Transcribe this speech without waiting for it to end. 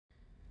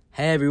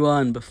Hey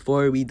everyone,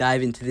 before we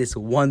dive into this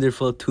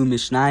wonderful two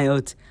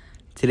Mishnayot,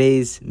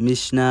 today's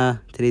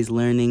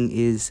learning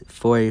is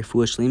for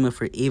Refuah Shlema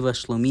for Eva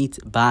Shlomit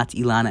Bat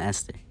Ilana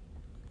Esther.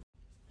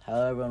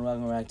 Hello everyone,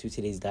 welcome back to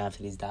today's daf.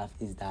 Today's daf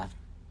is daf.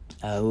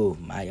 I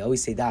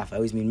always say daf, I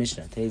always mean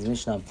Mishnah. Today's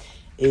Mishnah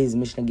is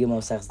Mishnah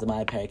Gimel Sechs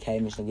Demai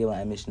Parakei, Mishnah Gimel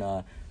and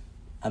Mishnah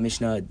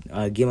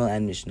Gimel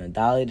and Mishnah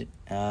Dalid.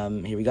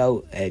 Here we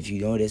go. If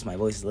you notice, my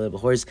voice is a little bit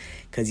hoarse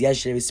because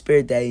yesterday was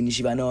Spirit Day in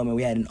Yeshiva Noam, and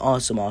we had an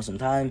awesome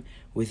time.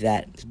 With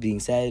that being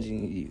said,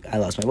 I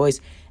lost my voice.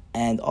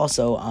 And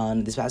also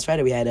on this past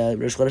Friday, we had a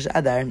Rosh Chodesh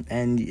Adar,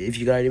 and if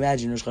you can already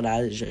imagine, Rosh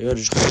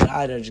Chodesh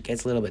Adar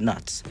gets a little bit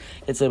nuts.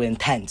 It's a little bit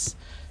intense.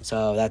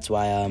 So that's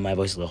why my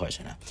voice is a little hoarse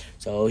right now.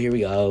 So here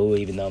we go.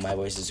 Even though my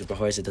voice is super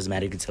hoarse, it doesn't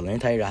matter. You can still learn.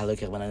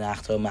 Because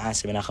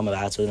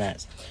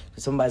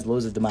someone buys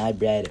loaves of Demai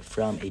bread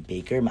from a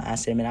baker,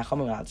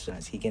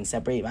 he can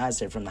separate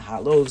maaser from the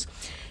hot loaves,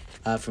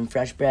 from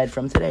fresh bread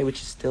from today,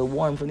 which is still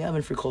warm from the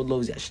oven, for cold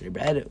loaves yesterday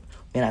bread,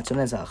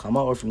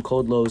 or from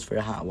cold loaves for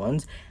hot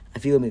ones. I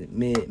feel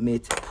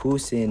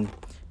mitfusin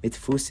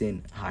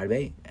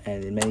harbe,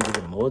 and in many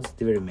different molds.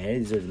 These are the mayor.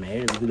 It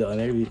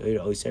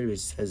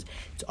says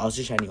it's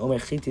also shiny omer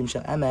chitim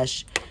shel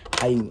emesh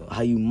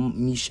hayu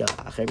misha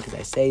acher, because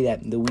I say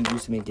that the wheat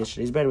used to make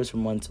yesterday's bread was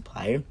from one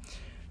supplier.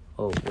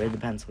 Oh, where'd the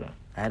pencil go?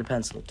 I had a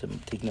pencil to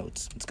take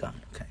notes. It's gone.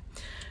 Okay.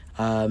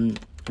 And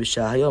here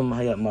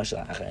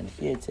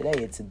today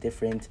it's a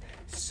different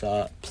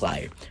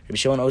supplier. I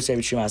got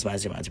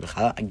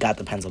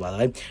the pencil, by the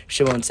way.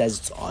 Shimon says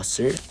it's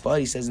aser, but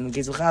he says in the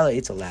case of challah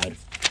it's allowed.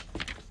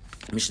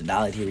 Mishnah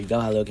Dalet, here we go.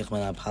 Hello,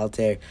 kechman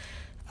palter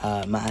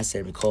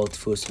maaser mikol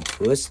tfus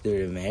tfus. The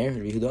Remeir,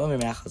 Rabbi Yehuda Omer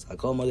me'achas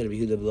hakol. Mother Rabbi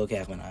Yehuda below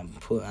kechman.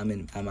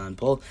 I'm on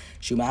pole.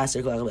 Shu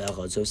maaser kol echad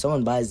echad. So if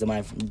someone buys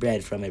the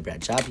bread from a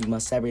bread shop, he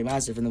must separate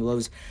maaser from the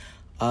loaves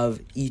of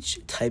each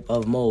type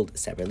of mold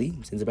separately.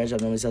 Since the bread shop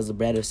normally sells the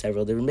bread of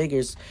several different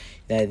bakers,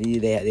 that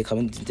they come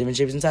in different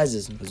shapes and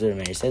sizes. That's what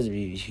Rabbi says.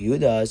 Rabbi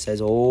Yehuda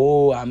says,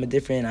 I'm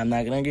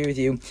not going to agree with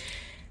you.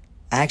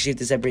 I actually have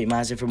to separate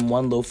maaser from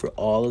one loaf for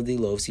all of the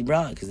loaves he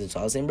brought, because it's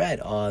all the same bread.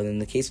 In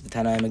the case of the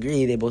Tanaim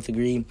they both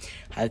agree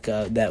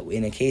that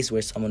in a case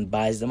where someone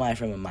buys the mai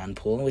from a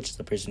manpul, which is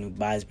the person who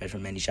buys bread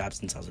from many shops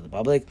and sells to the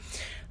public,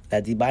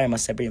 that the buyer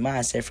must separate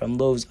maaser from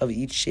loaves of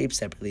each shape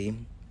separately.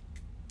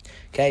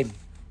 Okay.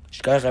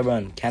 Shkarach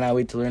everyone. Cannot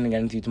wait to learn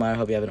again with you tomorrow.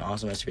 Hope you have an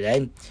awesome rest of your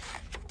day.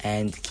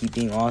 And keep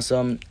being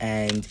awesome.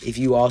 And if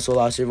you also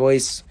lost your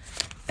voice,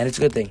 then it's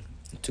a good thing.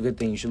 It's a good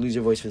thing. You should lose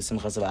your voice for the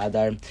Simchas of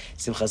Adar,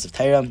 Simchas of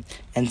Torah,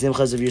 and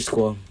Simchas of your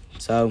school.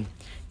 So,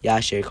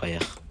 Yasher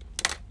Koyach.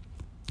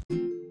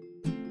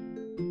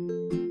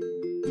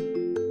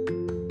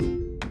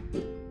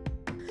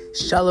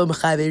 Shalom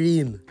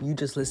Chaverim! You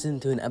just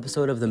listened to an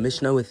episode of the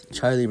Mishnah with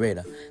Charlie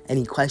Breda.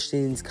 Any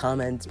questions,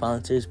 comments,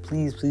 sponsors,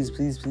 please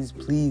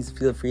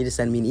feel free to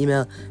send me an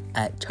email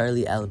at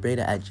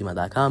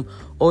charlielbreda@gmail.com,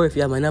 or if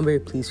you have my number,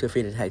 please feel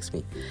free to text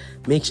me.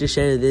 Make sure to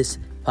share this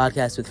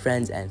podcast with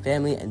friends and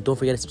family, and don't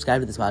forget to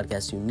subscribe to this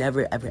podcast so you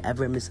never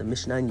ever miss a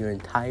Mishnah in your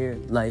entire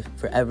life,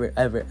 forever,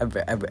 ever.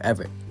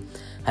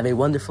 Have a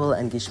wonderful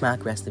and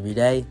gishmak rest of your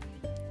day.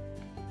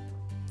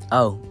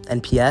 Oh,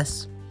 and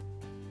P.S.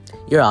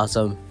 You're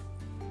awesome.